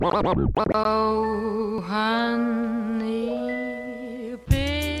Oh, honey,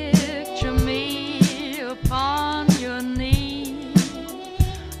 picture me upon your knee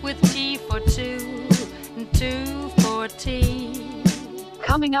with tea for two and two for tea.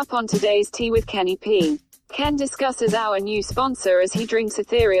 Coming up on today's Tea with Kenny P. Ken discusses our new sponsor as he drinks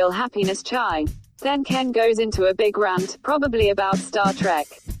Ethereal Happiness Chai. Then Ken goes into a big rant, probably about Star Trek.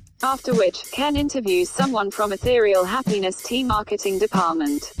 After which, Ken interviews someone from Ethereal Happiness Tea Marketing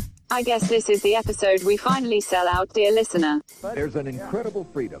Department. I guess this is the episode we finally sell out, dear listener. There's an incredible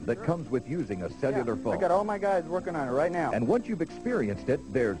freedom that comes with using a cellular phone. I got all my guys working on it right now. And once you've experienced it,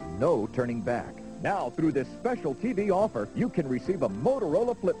 there's no turning back. Now, through this special TV offer, you can receive a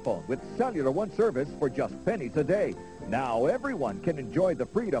Motorola flip phone with Cellular One service for just pennies a day. Now, everyone can enjoy the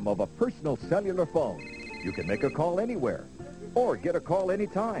freedom of a personal cellular phone. You can make a call anywhere or get a call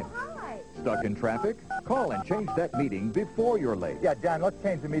anytime. Stuck in traffic? Call and change that meeting before you're late. Yeah, John, let's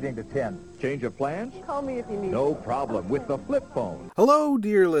change the meeting to 10. Change of plans? Call me if you need No problem with the flip phone. Hello,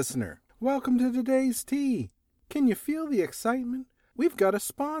 dear listener. Welcome to today's tea. Can you feel the excitement? We've got a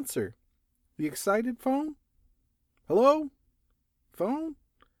sponsor. The excited phone? Hello? Phone?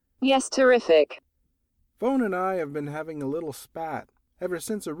 Yes, terrific. Phone and I have been having a little spat ever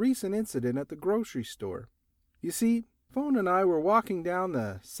since a recent incident at the grocery store. You see, Phone and I were walking down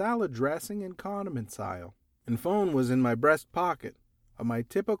the salad dressing and condiments aisle, and Phone was in my breast pocket of my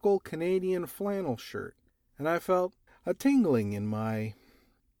typical Canadian flannel shirt, and I felt a tingling in my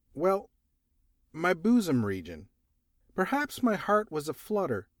bosom region. Perhaps my heart was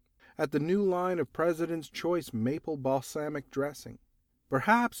aflutter at the new line of President's Choice maple balsamic dressing.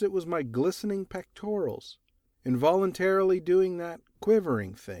 Perhaps it was my glistening pectorals, involuntarily doing that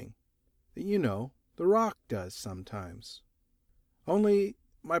quivering thing that, The Rock does sometimes. Only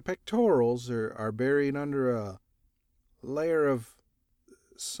my pectorals are buried under a layer of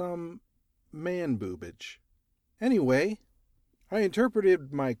some man-boobage. Anyway, I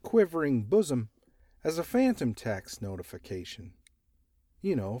interpreted my quivering bosom as a phantom text notification.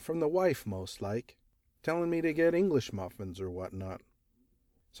 From the wife most like, telling me to get English muffins or whatnot.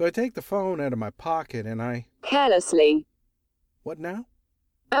 So I take the phone out of my pocket and I... Carelessly. What now?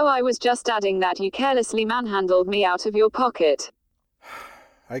 Oh, I was just adding that you carelessly manhandled me out of your pocket.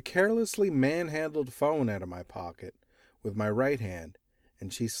 I carelessly manhandled Phone out of my pocket with my right hand,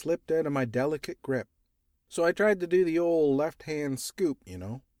 and she slipped out of my delicate grip. So I tried to do the old left-hand scoop,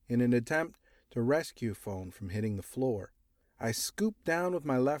 in an attempt to rescue Phone from hitting the floor. I scooped down with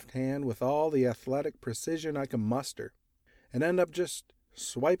my left hand with all the athletic precision I can muster, and end up just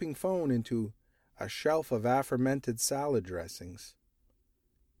swiping Phone into a shelf of aforementioned salad dressings.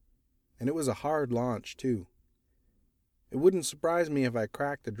 And it was a hard launch, too. It wouldn't surprise me if I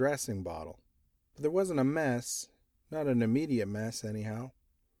cracked a dressing bottle. But there wasn't a mess, not an immediate mess anyhow.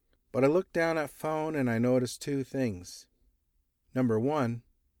 But I looked down at Phone and I noticed two things. Number one,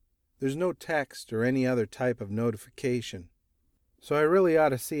 there's no text or any other type of notification. So I really ought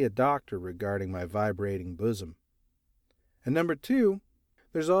to see a doctor regarding my vibrating bosom. And number two,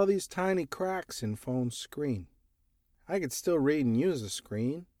 there's all these tiny cracks in Phone's screen. I could still read and use the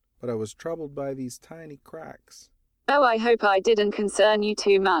screen, but I was troubled by these tiny cracks. Oh, I hope I didn't concern you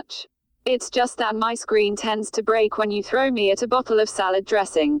too much. It's just that my screen tends to break when you throw me at a bottle of salad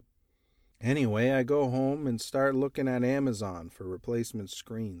dressing. Anyway, I go home and start looking at Amazon for replacement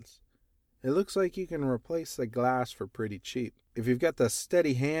screens. It looks like you can replace the glass for pretty cheap, if you've got the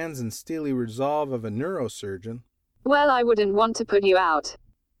steady hands and steely resolve of a neurosurgeon. Well, I wouldn't want to put you out.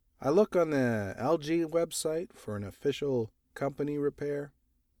 I look on the LG website for an official company repair.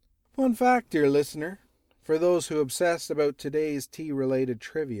 Fun fact, dear listener, for those who obsess about today's tea-related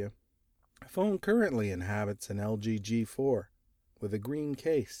trivia, Phone currently inhabits an LG G4 with a green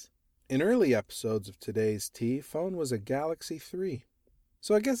case. In early episodes of today's tea, Phone was a Galaxy 3.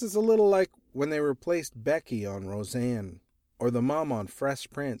 So I guess it's a little like when they replaced Becky on Roseanne or the mom on Fresh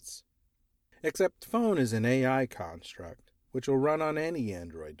Prince. Except Phone is an AI construct, which will run on any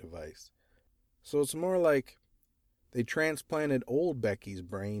Android device. So it's more like they transplanted old Becky's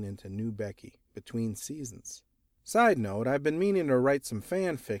brain into new Becky between seasons. Side note, I've been meaning to write some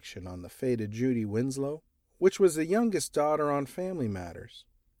fan fiction on the fate of Judy Winslow, which was the youngest daughter on Family Matters.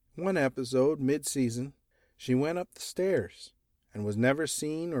 One episode, mid-season, she went up the stairs and was never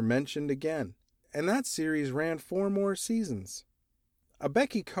seen or mentioned again, and that series ran 4 more seasons. A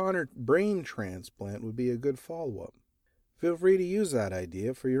Becky Connor brain transplant would be a good follow-up. Feel free to use that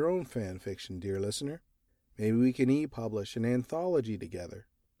idea for your own fan fiction, dear listener. Maybe we can e-publish an anthology together.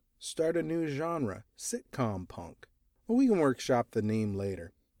 Start a new genre, sitcom punk. Well, we can workshop the name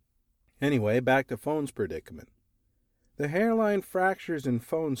later. Anyway, back to Phone's predicament. The hairline fractures in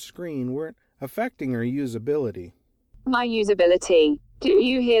phone's screen weren't affecting her usability. My usability. Do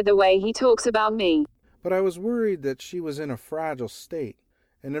you hear the way he talks about me? But I was worried that she was in a fragile state,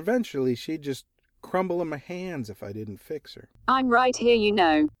 and eventually she'd just crumble in my hands if I didn't fix her. I'm right here, you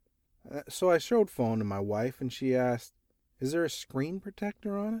know. So I showed phone to my wife, and she asked, "Is there a screen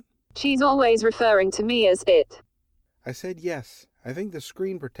protector on it?" She's always referring to me as it. I said yes. I think the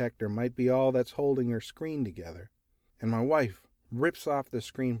screen protector might be all that's holding her screen together. And my wife rips off the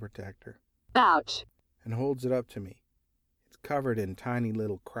screen protector. Ouch. And holds it up to me. It's covered in tiny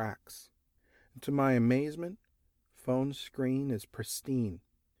little cracks. And to my amazement, phone's screen is pristine.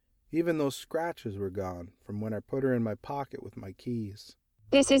 Even those scratches were gone from when I put her in my pocket with my keys.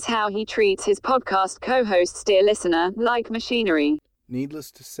 This is how he treats his podcast co-hosts, dear listener, like machinery.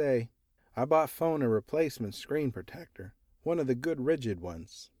 Needless to say, I bought phone a replacement screen protector, one of the good rigid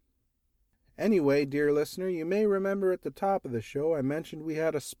ones. Anyway, dear listener, you may remember at the top of the show I mentioned we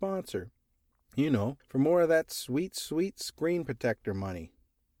had a sponsor. You know, for more of that sweet, sweet screen protector money.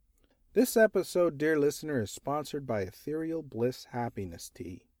 This episode, dear listener, is sponsored by Ethereal Bliss Happiness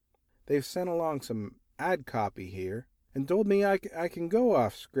Tea. They've sent along some ad copy here and told me I can go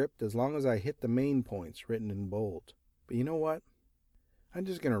off script as long as I hit the main points written in bold. But you know what? I'm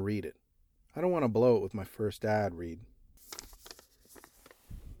just going to read it. I don't want to blow it with my first ad read.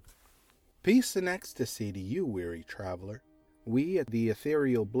 Peace and ecstasy to you, weary traveler. We at the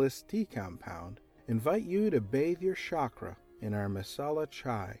Ethereal Bliss Tea Compound invite you to bathe your chakra in our masala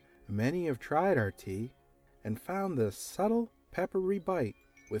chai. Many have tried our tea and found the subtle, peppery bite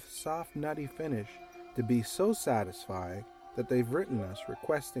with soft, nutty finish to be so satisfying that they've written us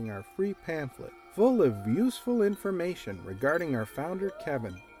requesting our free pamphlet full of useful information regarding our founder,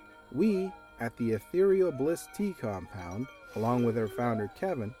 Kevin. We at the Ethereal Bliss Tea Compound, along with our founder,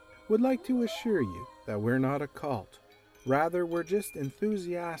 Kevin, would like to assure you that we're not a cult. Rather, we're just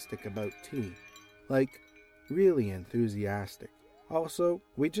enthusiastic about tea. Like, really enthusiastic. Also,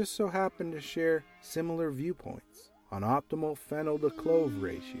 we just so happen to share similar viewpoints on optimal phenol to clove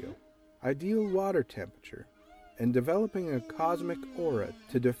ratio, ideal water temperature, and developing a cosmic aura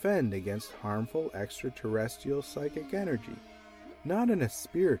to defend against harmful extraterrestrial psychic energy. Not in a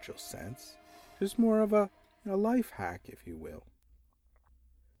spiritual sense, just more of a life hack, if you will.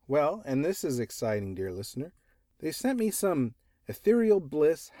 Well, and this is exciting, dear listener. They sent me some Ethereal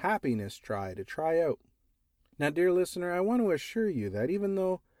Bliss Happiness Try to try out. Now, dear listener, I want to assure you that even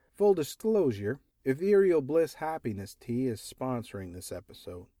though, full disclosure, Ethereal Bliss Happiness Tea is sponsoring this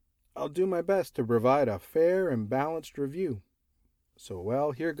episode, I'll do my best to provide a fair and balanced review. So,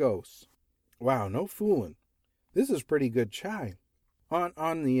 well, here goes. Wow, no fooling. This is pretty good chai.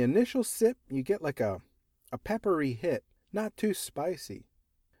 On the initial sip, you get like a peppery hit, not too spicy,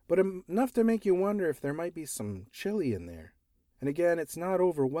 but enough to make you wonder if there might be some chili in there. And again, it's not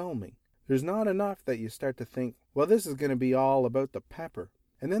overwhelming. There's not enough that you start to think, well, this is going to be all about the pepper.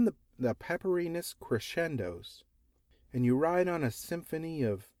 And then the pepperiness crescendos, and you ride on a symphony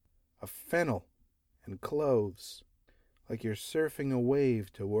of fennel and cloves, like you're surfing a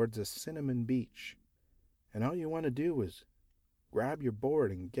wave towards a cinnamon beach. And all you want to do is grab your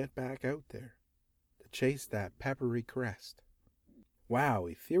board and get back out there to chase that peppery crest. Wow,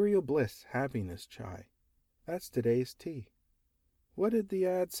 Ethereal Bliss Happiness Chai. That's today's tea. What did the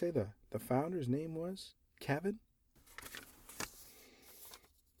ad say the founder's name was? Kevin?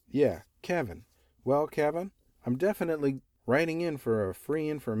 Yeah, Kevin. Well, Kevin, I'm definitely writing in for a free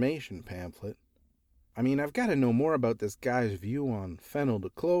information pamphlet. I mean, I've got to know more about this guy's view on phenol to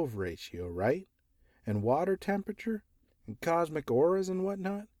clove ratio, right? And water temperature? And cosmic auras and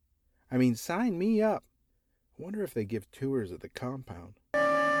whatnot? I mean, sign me up. I wonder if they give tours of the compound.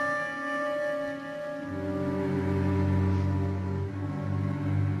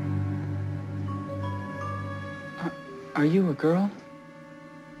 Are you a girl?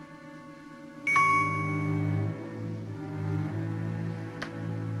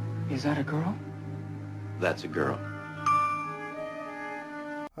 Is that a girl? That's a girl.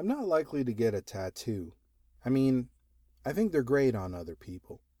 I'm not likely to get a tattoo. I mean, I think they're great on other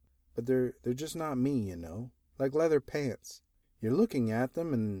people. But they're just not me, you know? Like leather pants. You're looking at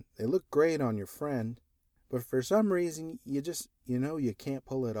them and they look great on your friend. But for some reason, you just, you can't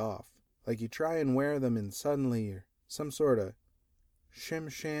pull it off. Like you try and wear them and suddenly you're some sort of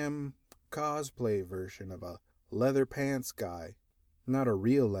shim-sham cosplay version of a leather pants guy. Not a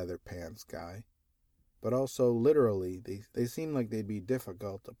real leather pants guy. But also, literally, they seem like they'd be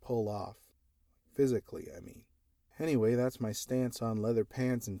difficult to pull off. Physically, I mean. Anyway, that's my stance on leather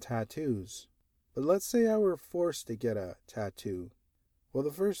pants and tattoos. But let's say I were forced to get a tattoo. Well,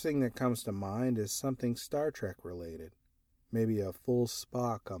 the first thing that comes to mind is something Star Trek related. maybe a full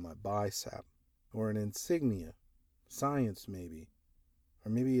Spock on my bicep, or an insignia, science maybe,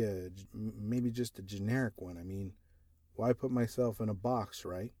 or maybe just a generic one. I mean, why put myself in a box,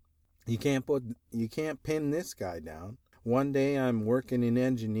 right? You can't pin this guy down. One day I'm working in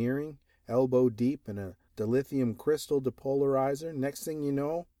engineering, elbow deep in a dilithium crystal depolarizer. Next thing you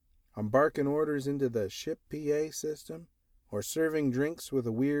know, I'm barking orders into the ship PA system, or serving drinks with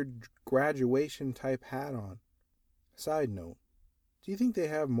a weird graduation type hat on. Side note, do you think they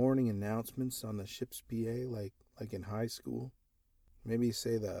have morning announcements on the ship's PA like in high school? Maybe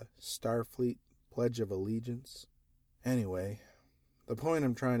say the Starfleet Pledge of Allegiance? Anyway, the point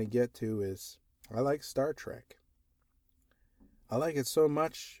I'm trying to get to is I like Star Trek. I like it so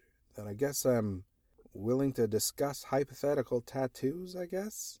much that I guess I'm willing to discuss hypothetical tattoos, I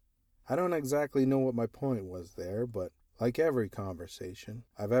guess? I don't exactly know what my point was there, but like every conversation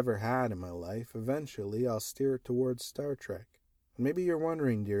I've ever had in my life, eventually I'll steer it towards Star Trek. And maybe you're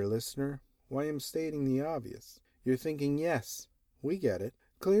wondering, dear listener, why I'm stating the obvious. You're thinking, yes, we get it.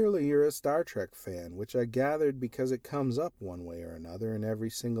 Clearly you're a Star Trek fan, which I gathered because it comes up one way or another in every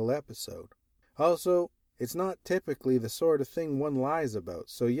single episode. Also, it's not typically the sort of thing one lies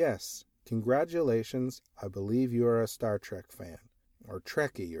about, so yes, congratulations, I believe you are a Star Trek fan. Or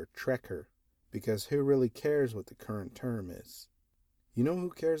Trekkie, or Trekker, because who really cares what the current term is? You know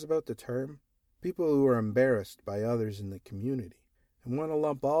who cares about the term? People who are embarrassed by others in the community, and want to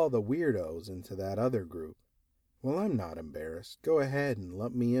lump all the weirdos into that other group. Well, I'm not embarrassed. Go ahead and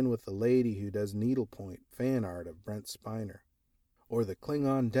lump me in with the lady who does needlepoint fan art of Brent Spiner, or the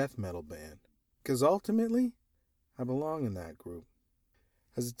Klingon death metal band, because ultimately, I belong in that group.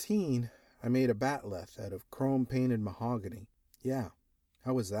 As a teen, I made a bat'leth out of chrome-painted mahogany. Yeah,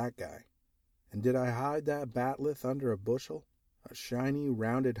 I was that guy. And did I hide that bat'leth under a bushel? A shiny,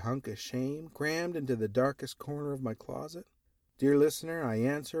 rounded hunk of shame crammed into the darkest corner of my closet? Dear listener, I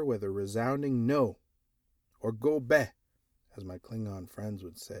answer with a resounding no. Or go be, as my Klingon friends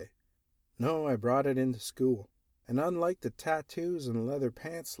would say. No, I brought it into school. And unlike the tattoos and leather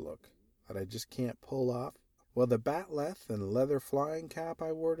pants look that I just can't pull off, well, the bat'leth and leather flying cap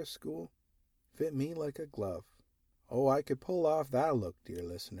I wore to school fit me like a glove. Oh, I could pull off that look, dear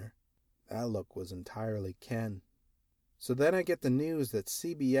listener. That look was entirely Ken. So then I get the news that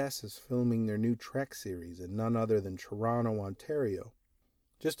CBS is filming their new Trek series in none other than Toronto, Ontario.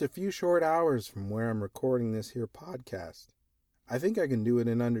 Just a few short hours from where I'm recording this here podcast. I think I can do it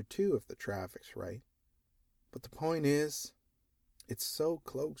in under 2 if the traffic's right. But the point is, it's so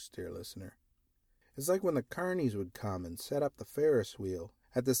close, dear listener. It's like when the carnies would come and set up the Ferris wheel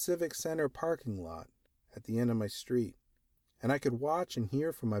at the Civic Center parking lot at the end of my street, and I could watch and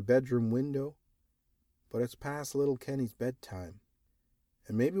hear from my bedroom window, but it's past little Kenny's bedtime.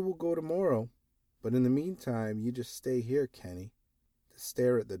 And maybe we'll go tomorrow, but in the meantime, you just stay here, Kenny, to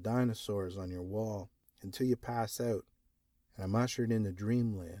stare at the dinosaurs on your wall until you pass out, and I'm ushered into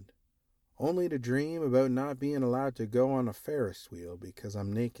dreamland, only to dream about not being allowed to go on a Ferris wheel because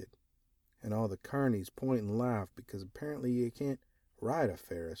I'm naked, and all the carnies point and laugh because apparently you can't ride a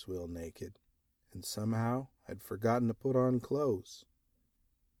Ferris wheel naked. And somehow I'd forgotten to put on clothes.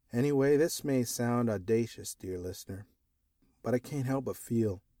 Anyway, this may sound audacious, dear listener, but I can't help but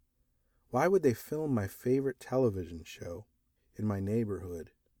feel, why would they film my favorite television show in my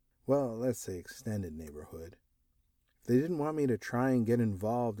neighborhood? Well, let's say extended neighborhood. If they didn't want me to try and get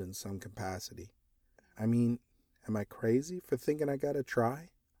involved in some capacity. I mean, am I crazy for thinking I gotta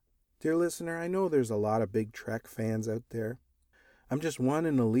try? Dear listener, I know there's a lot of big Trek fans out there. I'm just one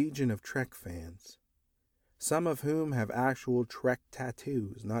in a legion of Trek fans, some of whom have actual Trek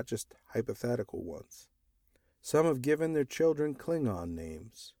tattoos, not just hypothetical ones. Some have given their children Klingon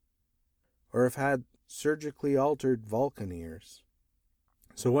names, or have had surgically altered Vulcan ears.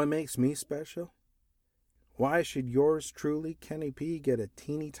 So what makes me special? Why should yours truly, Kenny P, get a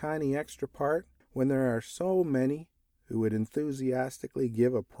teeny tiny extra part when there are so many who would enthusiastically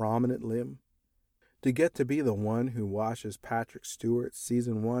give a prominent limb? To get to be the one who washes Patrick Stewart's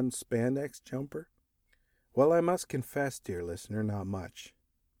Season 1 spandex jumper? Well, I must confess, dear listener, not much.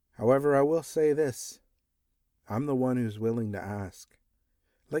 However, I will say this. I'm the one who's willing to ask.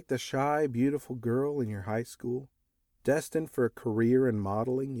 Like the shy, beautiful girl in your high school, destined for a career in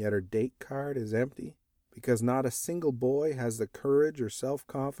modeling, yet her date card is empty because not a single boy has the courage or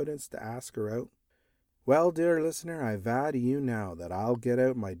self-confidence to ask her out. Well, dear listener, I vow to you now that I'll get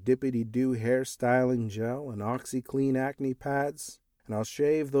out my dippity-doo hairstyling gel and OxyClean acne pads, and I'll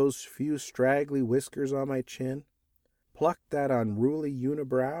shave those few straggly whiskers on my chin, pluck that unruly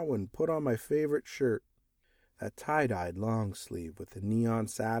unibrow, and put on my favorite shirt, that tie-dyed long sleeve with the neon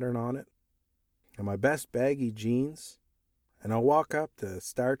Saturn on it, and my best baggy jeans, And I'll walk up to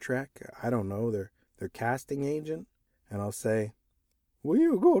Star Trek, I don't know, their casting agent, and I'll say, "Will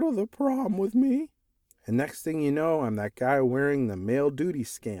you go to the prom with me?" And next thing you know, I'm that guy wearing the male duty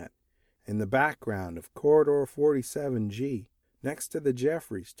scant in the background of Corridor 47G, next to the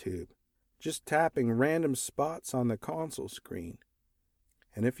Jeffries tube, just tapping random spots on the console screen.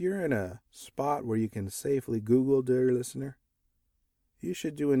 And if you're in a spot where you can safely Google, dear listener, you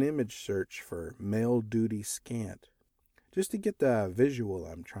should do an image search for male duty scant, just to get the visual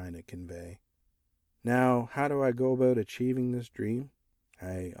I'm trying to convey. Now, how do I go about achieving this dream?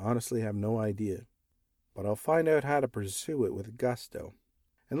 I honestly have no idea, but I'll find out how to pursue it with gusto.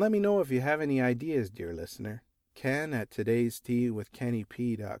 And let me know if you have any ideas, dear listener. Ken at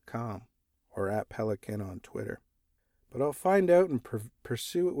todaysteawithkennyp.com or at Pelican on Twitter. But I'll find out and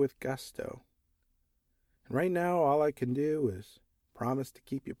pursue it with gusto. And right now, all I can do is promise to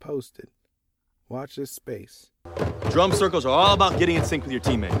keep you posted. Watch this space. Drum circles are all about getting in sync with your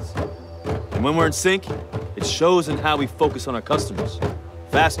teammates. And when we're in sync, it shows in how we focus on our customers.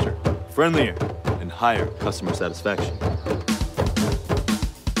 Faster, friendlier, and higher customer satisfaction.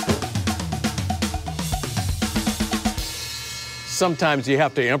 Sometimes you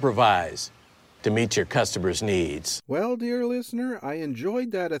have to improvise to meet your customers' needs. Well, dear listener, I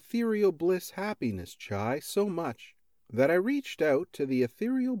enjoyed that Ethereal Bliss Happiness Chai so much that I reached out to the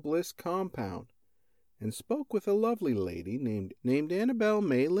Ethereal Bliss compound and spoke with a lovely lady named Annabelle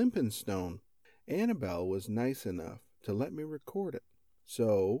May Limpenstone. Annabelle was nice enough to let me record it.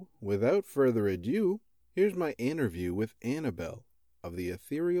 So, without further ado, here's my interview with Annabelle of the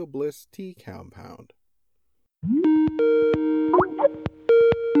Ethereal Bliss Tea Compound.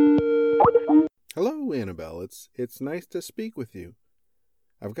 Hello, Annabelle. It's nice to speak with you.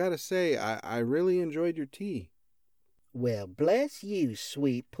 I've got to say, I really enjoyed your tea. Well, bless you,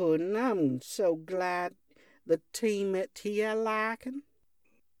 sweet pudding. I'm so glad the tea met to your liking.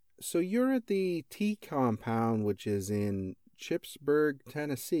 So you're at the tea compound, which is in Chipsburg,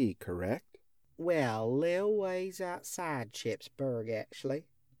 Tennessee, correct? Well, a little ways outside Chipsburg, actually.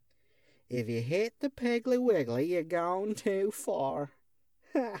 If you hit the Piggly Wiggly, you're gone too far.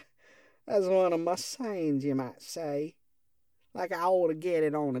 Ha! That's one of my sayings, you might say. Like I ought to get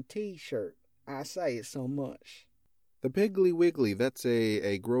it on a t-shirt. I say it so much. The Piggly Wiggly, that's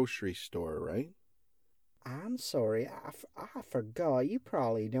a grocery store, right? I'm sorry, I forgot. You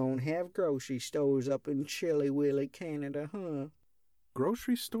probably don't have grocery stores up in Chilly Willy, Canada, huh?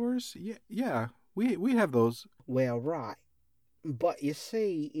 Grocery stores? Yeah, we have those. Well, right. But you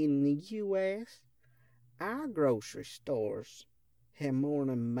see, in the U.S., our grocery stores have more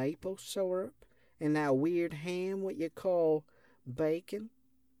than maple syrup and that weird ham, what you call bacon.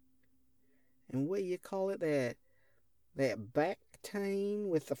 And what you call it, that Bactine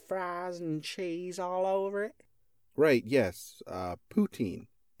with the fries and cheese all over it? Right, yes, poutine.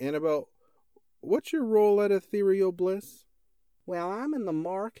 Annabelle, what's your role at Ethereal Bliss? Well, I'm in the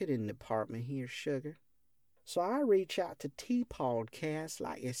marketing department here, sugar. So I reach out to tea podcasts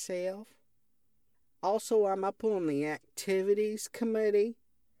like yourself. Also, I'm up on the activities committee.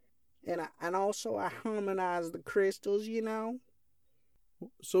 And also I harmonize the crystals, you know.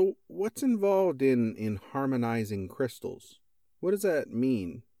 So what's involved in harmonizing crystals? What does that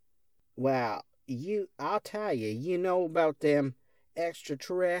mean? Well, I'll tell you, you know about them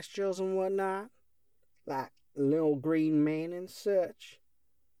extraterrestrials and whatnot? Like little green men and such.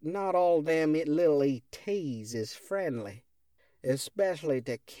 Not all them little ETs is friendly. Especially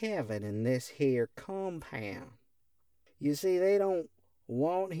to Kevin in this here compound. You see, they don't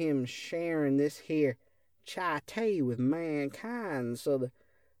want him sharing this here chai tea with mankind, so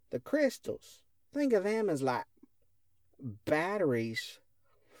the crystals, think of them as like batteries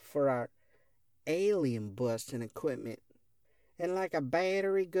for our alien busting equipment. And like a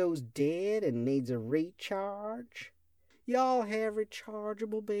battery goes dead and needs a recharge, y'all have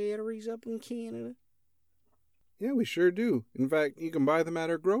rechargeable batteries up in Canada? Yeah, we sure do. In fact, you can buy them at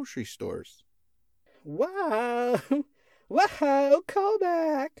our grocery stores. Wow! Wow, call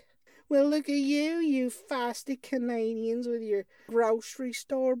back! Well, look at you feisty Canadians with your grocery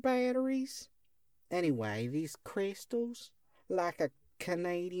store batteries. Anyway, these crystals, like a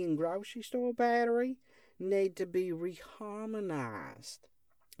Canadian grocery store battery, need to be reharmonized.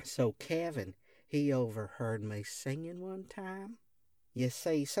 So Kevin, he overheard me singing one time. You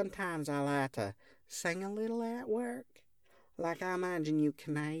see, sometimes I like to sing a little at work, like I imagine you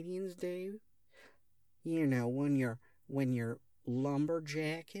Canadians do. You know, when you're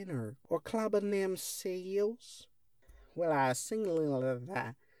lumberjacking or clubbing them seals. Well, I sing a little of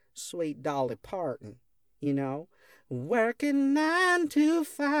that sweet Dolly Parton, you know, working 9 to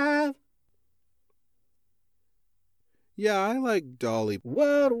 5. Yeah, I like Dolly.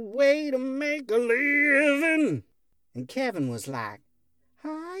 What a way to make a living. And Kevin was like,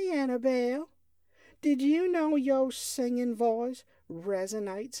 Hi, Annabelle. Did you know your singing voice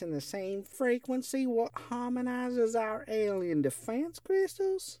resonates in the same frequency what harmonizes our alien defense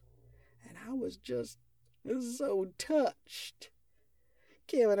crystals? And I was just so touched.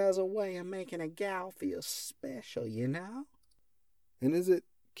 Kevin has a way of making a gal feel special, you know? And is it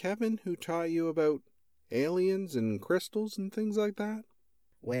Kevin who taught you about aliens and crystals and things like that?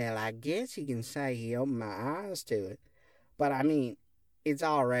 Well, I guess you can say he opened my eyes to it. But I mean, it's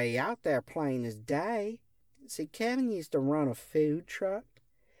already out there plain as day. See, Kevin used to run a food truck,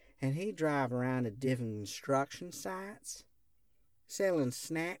 and he'd drive around to different construction sites, selling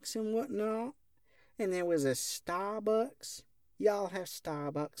snacks and whatnot. And there was a Starbucks. Y'all have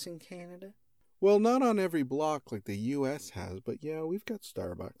Starbucks in Canada? Well, not on every block like the U.S. has, but yeah, we've got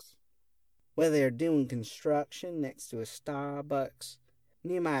Starbucks. Well, they're doing construction next to a Starbucks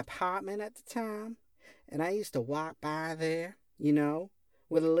near my apartment at the time, and I used to walk by there, you know,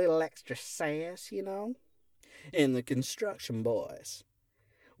 with a little extra sass, you know. And the construction boys,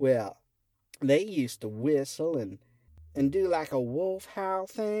 well, they used to whistle and do like a wolf howl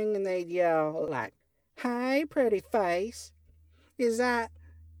thing, and they'd yell like, Hey, pretty face, is that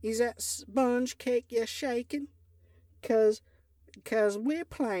sponge cake you're shaking? 'Cause we're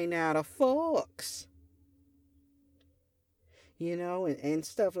playing out of forks. You know, and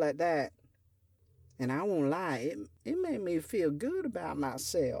stuff like that. And I won't lie, it made me feel good about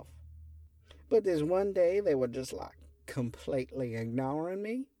myself. But there's one day they were just like completely ignoring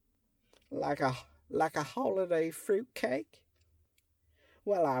me. Like a holiday fruitcake.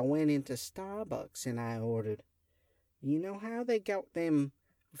 Well, I went into Starbucks and I ordered, you know how they got them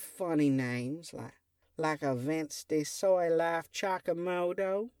funny names like a Vence de Soy Life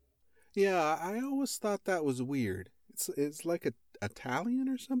Chakamoto? Yeah, I always thought that was weird. It's like Italian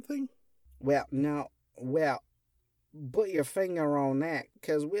or something? Well, no. Well, put your finger on that,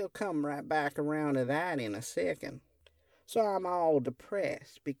 'cause we'll come right back around to that in a second. So I'm all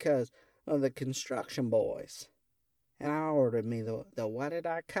depressed because of the construction boys. And I ordered me the what did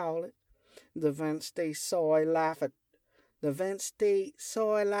I call it? The Vence de Soy Life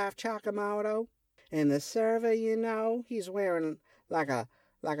Chakamoto. And the server, you know, he's wearing like a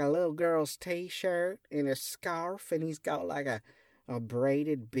little girl's t-shirt and a scarf, and he's got like a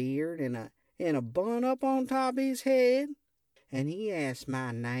braided beard and a bun up on top of his head. And he asked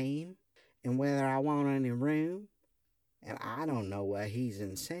my name and whether I want any room. And I don't know what he's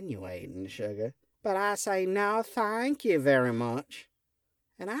insinuating, sugar. But I say, no, thank you very much.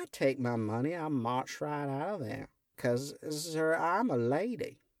 And I take my money, I march right out of there. 'Cause, sir, I'm a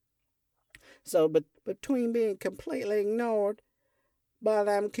lady. So, but between being completely ignored by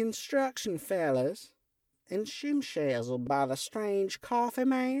them construction fellas and shimshazzled by the strange coffee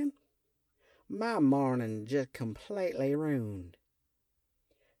man, my morning just completely ruined.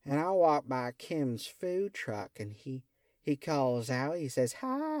 And I walk by Kim's food truck and he calls out, he says,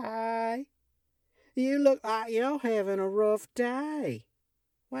 Hi, you look like you're having a rough day.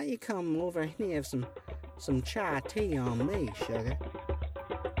 Why don't you come over and have some chai tea on me, sugar?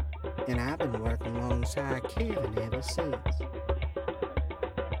 And I've been working alongside Kevin ever since.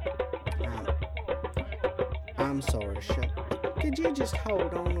 I'm sorry, sugar. Could you just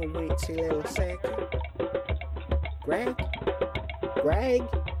hold on a wincy little second? Greg?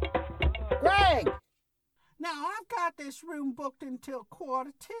 Now, I've got this room booked until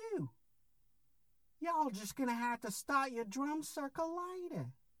 1:45. Y'all just gonna have to start your drum circle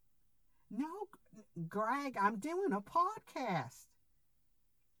later. No, Greg, I'm doing a podcast.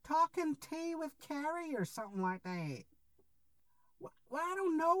 Talking Tea with Carrie or something like that. Well, I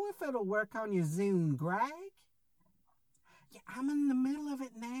don't know if it'll work on your Zoom, Greg. Yeah, I'm in the middle of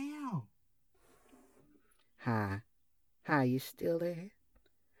it now. Hi, you still there?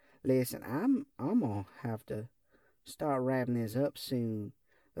 Listen, I'm gonna have to start wrapping this up soon.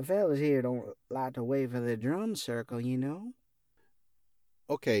 The fellas here don't like to wait for the drum circle, you know?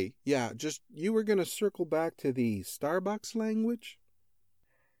 Okay, yeah, just you were gonna circle back to the Starbucks language?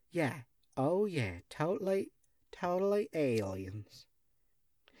 Yeah, oh yeah, totally aliens.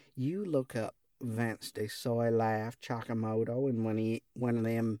 You look up Vence de Soy Life Chakamoto in one of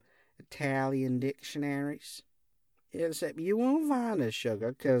them Italian dictionaries. Except you won't find it,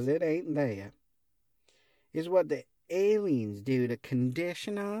 sugar, 'cause it ain't there. It's what the aliens do to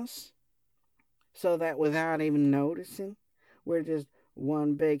condition us, so that without even noticing, we're just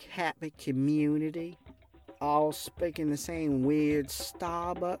one big happy community, all speaking the same weird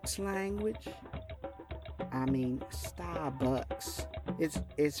Starbucks language. I mean, Starbucks.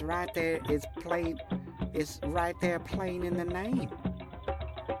 It's right there. It's It's right there plain in the name.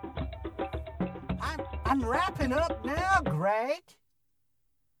 I'm wrapping up now, Greg.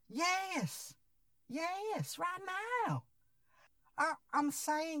 Yes, right now. I'm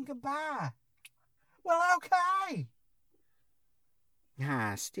saying goodbye. Well, okay.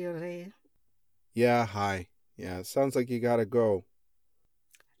 Hi, still there? Yeah, hi. Yeah, it sounds like you gotta go.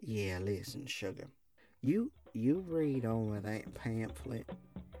 Yeah, listen, sugar. You read over that pamphlet,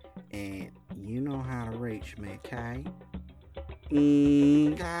 and you know how to reach me, okay?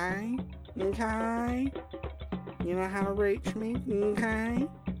 Okay? You know how to reach me, okay?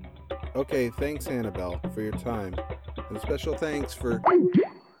 Okay, thanks, Annabelle, for your time. And special thanks for...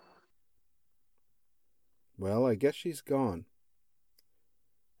 Well, I guess she's gone.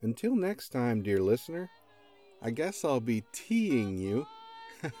 Until next time, dear listener, I guess I'll be teeing you.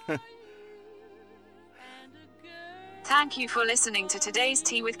 Thank you for listening to today's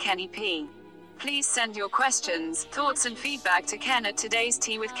Tea with Kenny P. Please send your questions, thoughts and feedback to Ken at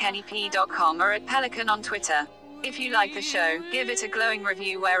todaysteawithkennyp.com or at Pelican on Twitter. If you like the show, give it a glowing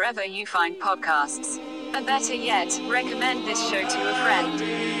review wherever you find podcasts. Or better yet, recommend this show to a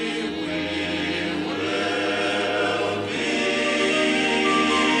friend.